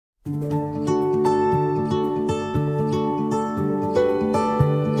We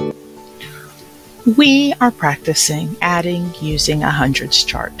are practicing adding using a hundreds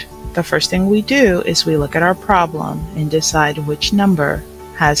chart. The first thing we do is we look at our problem and decide which number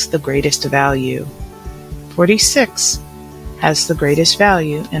has the greatest value. 46 has the greatest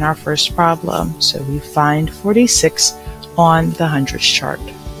value in our first problem, so we find 46 on the hundreds chart.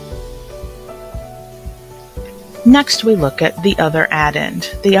 Next, we look at the other addend,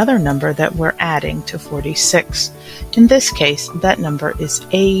 the other number that we're adding to 46. In this case, that number is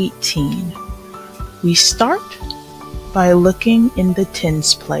 18. We start by looking in the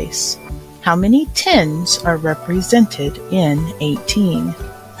tens place. How many tens are represented in 18?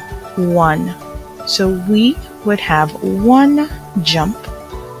 1. So we would have one jump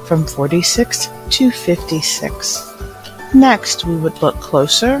from 46 to 56. Next, we would look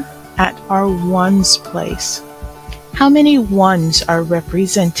closer at our ones place. How many ones are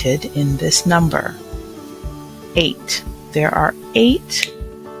represented in this number? 8. There are 8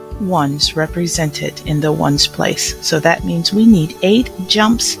 ones represented in the ones place. So that means we need 8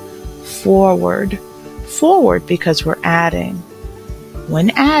 jumps forward. Forward because we're adding.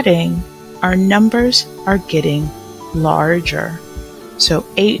 When adding, our numbers are getting larger. So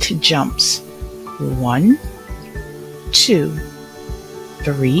 8 jumps. 1, 2,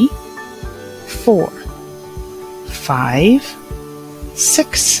 3, 4, 5,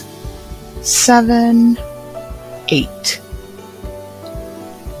 6, 7, 8.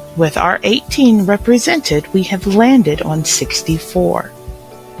 With our 18 represented, we have landed on 64.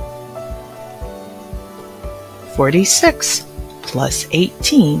 46 plus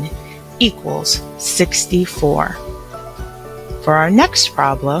 18 equals 64. For our next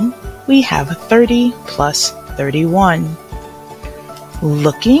problem, we have 30 plus 31.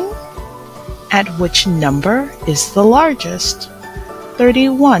 Looking at which number is the largest,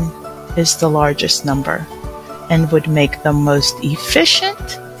 31 is the largest number and would make the most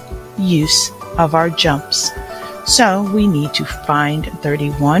efficient use of our jumps. So we need to find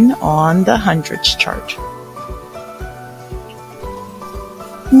 31 on the hundreds chart.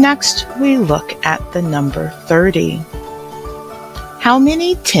 Next, we look at the number 30. How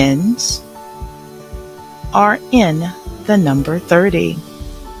many tens are in the number 30?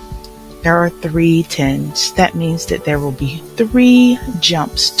 There are 3 tens. That means that there will be 3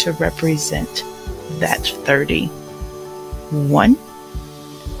 jumps to represent that 30. 1,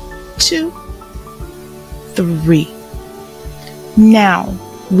 2, 3. Now,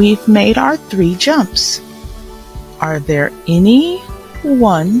 we've made our 3 jumps. Are there any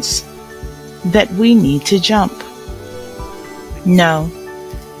ones that we need to jump? No,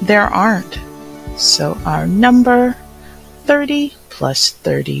 there aren't. So our number 30 plus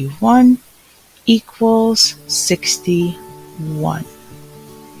 31 equals 61.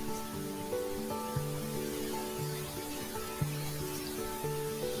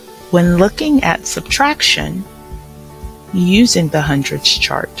 When looking at subtraction using the hundreds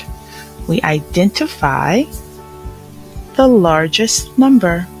chart, we identify the largest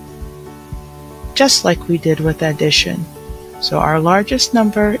number, just like we did with addition. So our largest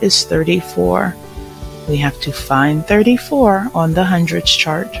number is 34. We have to find 34 on the hundreds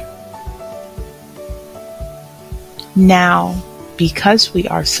chart. Now, because we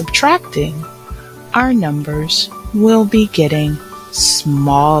are subtracting, our numbers will be getting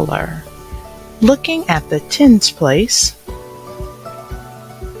smaller. Looking at the tens place,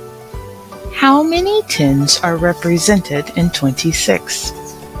 how many tens are represented in 26?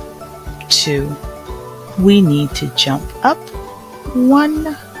 2. We need to jump up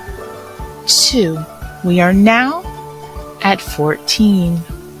 1, 2. We are now at 14.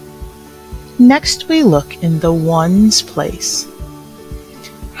 Next, we look in the ones place.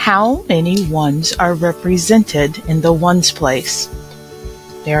 How many ones are represented in the ones place?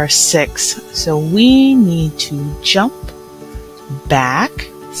 There are 6, so we need to jump back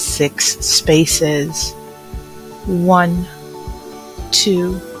 6 spaces. 1,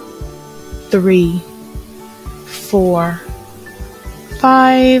 2, 3, 4,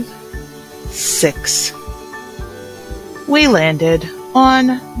 5, 6. We landed on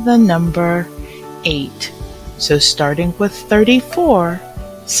the number 8. So starting with 34,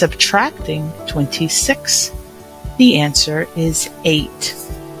 subtracting 26, the answer is 8.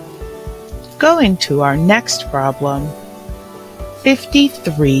 Going to our next problem,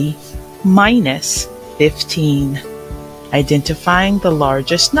 53 minus 15. Identifying the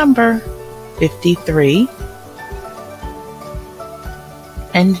largest number, 53.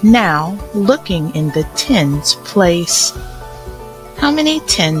 And now, looking in the tens place, how many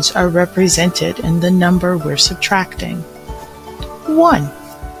tens are represented in the number we're subtracting? 1.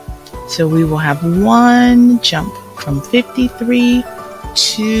 So we will have one jump from 53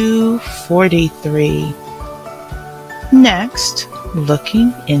 to 43. Next,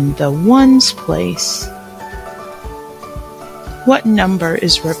 looking in the ones place. What number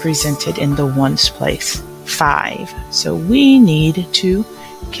is represented in the ones place? 5. So we need to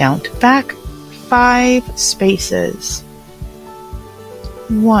count back 5 spaces.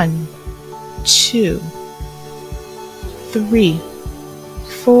 1, 2, 3,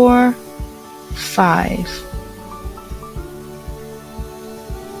 4, 5.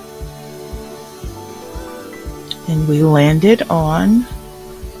 And we landed on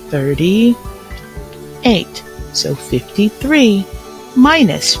 38. So 53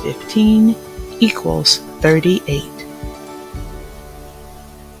 minus 15 equals 38.